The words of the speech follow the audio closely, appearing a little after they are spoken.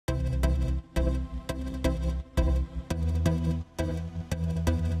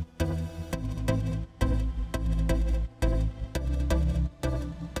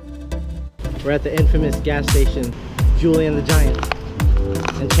We're at the infamous gas station, Julian the Giant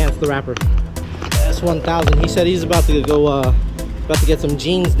and Chance the Rapper. Z1000. He said he's about to go, about to get some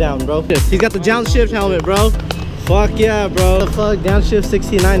jeans down, bro. He's got the downshift helmet, bro. Fuck yeah, bro. The fuck, downshift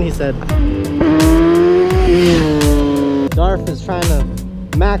 69, he said. Darth is trying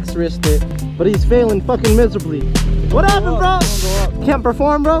to max wrist it, but he's failing fucking miserably. What happened, bro? Can't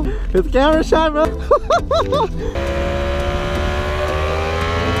perform, bro? His camera shy, bro.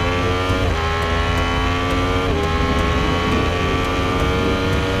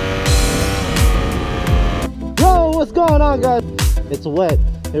 Yo, what's going on, guys? It's wet.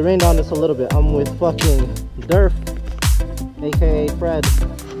 It rained on us a little bit. I'm with fucking Durf, aka Fred.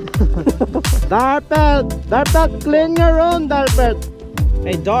 Darpet, clean your own, Darpet.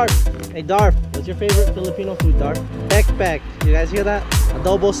 Hey Darf, what's your favorite Filipino food, Darf? Pek. You guys hear that?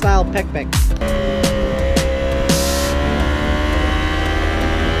 Adobo style pek.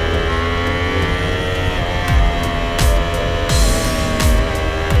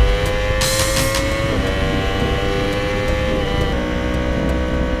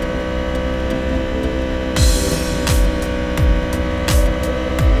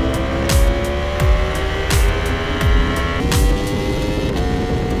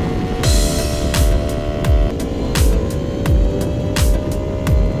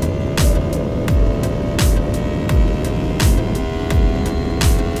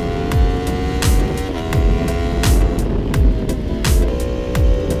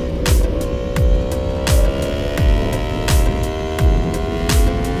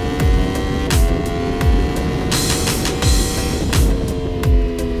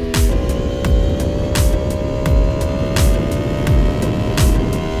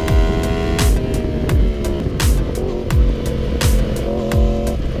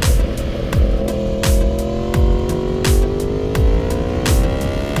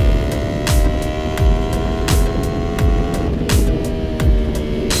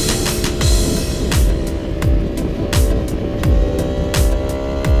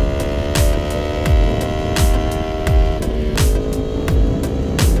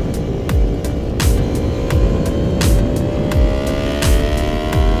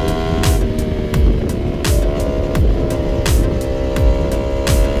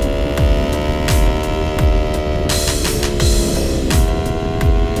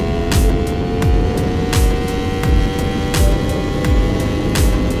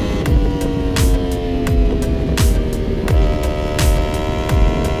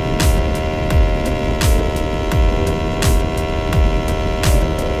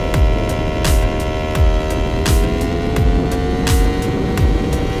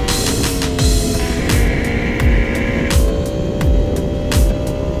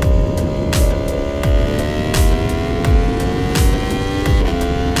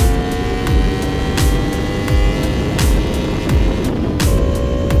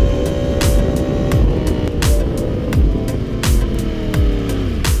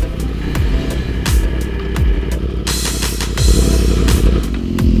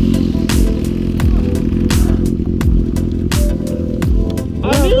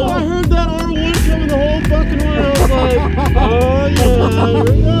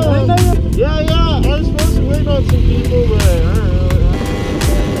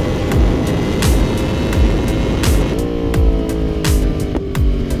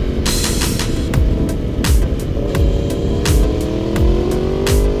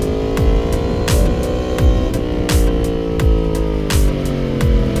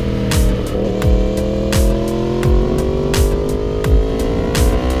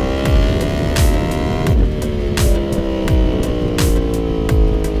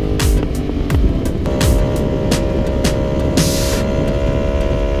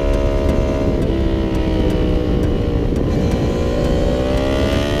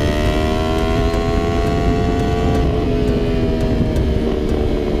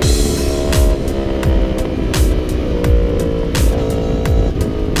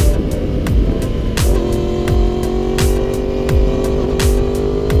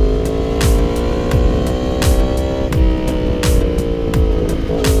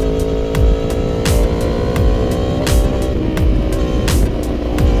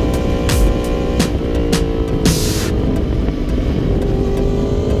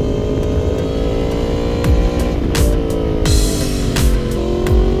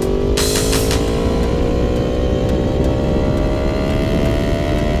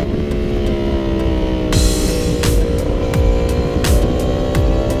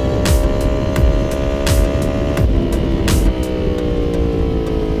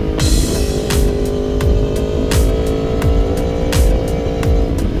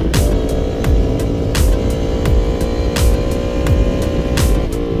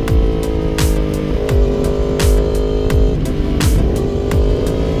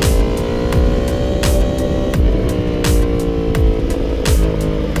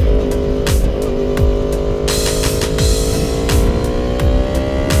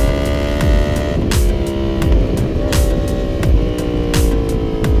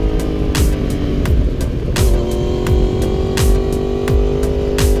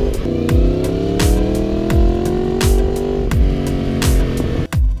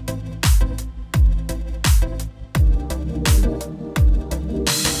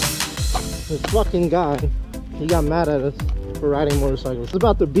 This fucking guy, he got mad at us for riding motorcycles. He's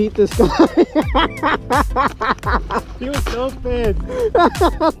about to beat this guy. He was so pissed.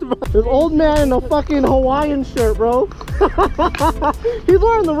 This old man in a fucking Hawaiian shirt, bro. He's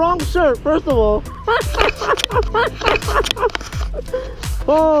wearing the wrong shirt, first of all.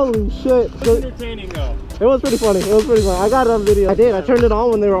 Holy shit. It was entertaining though. It was pretty funny. It was pretty funny. I got it on video. I did. I turned it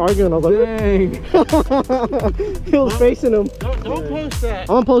on when they were arguing. I was like, Dang. he was facing him. Don't post that. I'm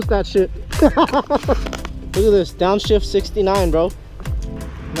gonna post that shit. Look at this. Downshift 69, bro.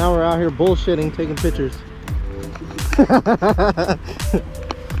 Now we're out here bullshitting, taking pictures.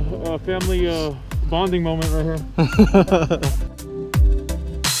 Family bonding moment right here.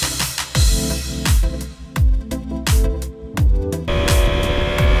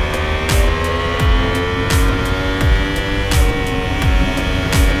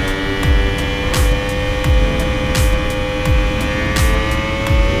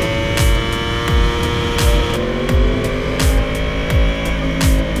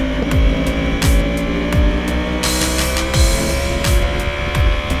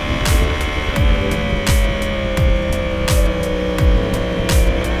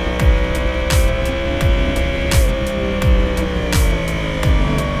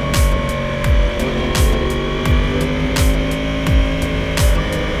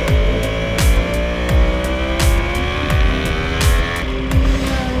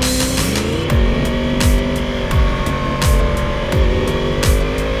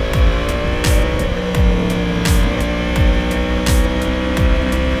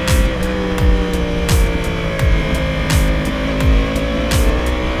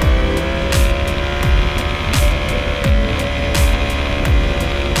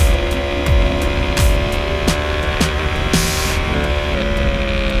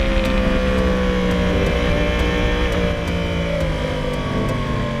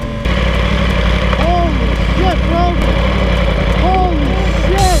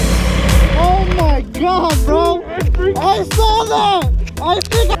 I saw that! I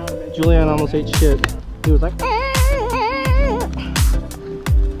think Julian almost ate shit. He was like, ah.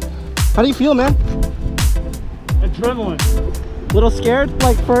 How do you feel, man? Adrenaline. Little scared?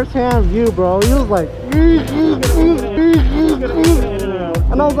 Like first-hand view, bro. He was like,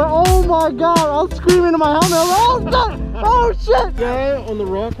 and I was like, oh my god! I was screaming in my helmet. I was like, oh shit! Yeah, on the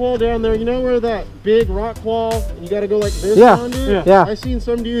rock wall down there, you know where that big rock wall, you gotta go like this Yeah, down, dude? yeah. I seen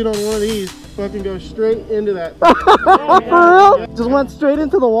some dude on one of these fucking go straight into that. For real? Just went straight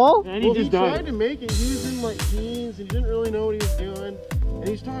into the wall? And he just died. Tried to make it. He was in like jeans and he didn't really know what he was doing. And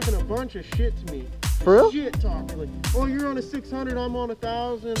he's talking a bunch of shit to me. For real? Shit talking. Like, oh, you're on a 600, I'm on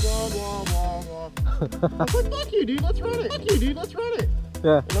 1,000, blah, blah, blah, blah. I was like, fuck you, dude, let's run it. Fuck you, dude, let's run it.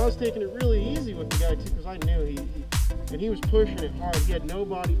 Yeah. And I was taking it really easy with the guy, too, because I knew he was pushing it hard. He had no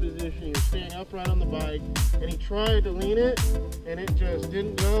body position. He was staying upright on the bike. And he tried to lean it, and it just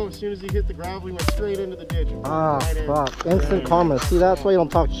didn't go. As soon as he hit the gravel, he went straight into the ditch. Ah, Right fuck. Instant karma. See, that's why you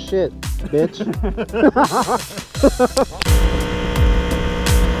don't talk shit, bitch.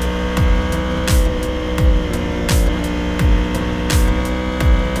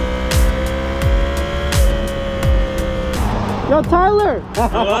 Yo, Tyler!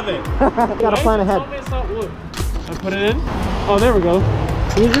 I love it. Gotta plan ahead. Look, I put it in. Oh, there we go.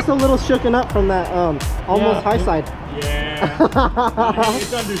 You're just a little shooken up from that almost high side. Yeah.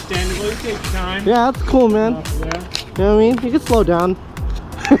 It's understandable. It takes time. Yeah, that's cool, man. Yeah. You know what I mean? You can slow down.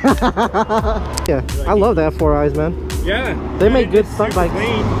 Yeah, I love that 4 eyes, man. Yeah. They make good It's stunt super bikes.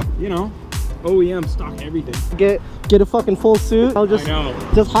 clean. You know, OEM stock everything. Get a fucking full suit. I'll just I know.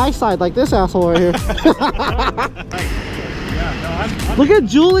 just high side like this asshole right here. Yeah, no, I'm Look at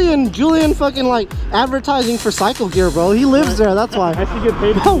Julian. Julian fucking like advertising for cycle gear, bro. He lives there, that's why. I should get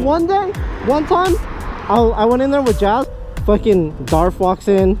paid. One time, I went in there with Jazz. Fucking Darth walks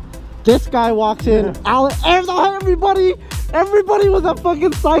in. This guy walks in. Alan, everybody was at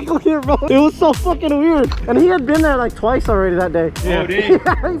fucking cycle gear, bro. It was so fucking weird. And he had been there like twice already that day. Oh, dang.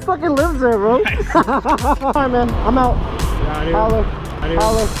 Yeah, he fucking lives there, bro. Nice. Alright, man. I'm out. Holla.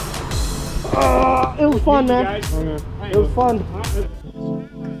 Holla. It was fun, man. Okay. It was fun.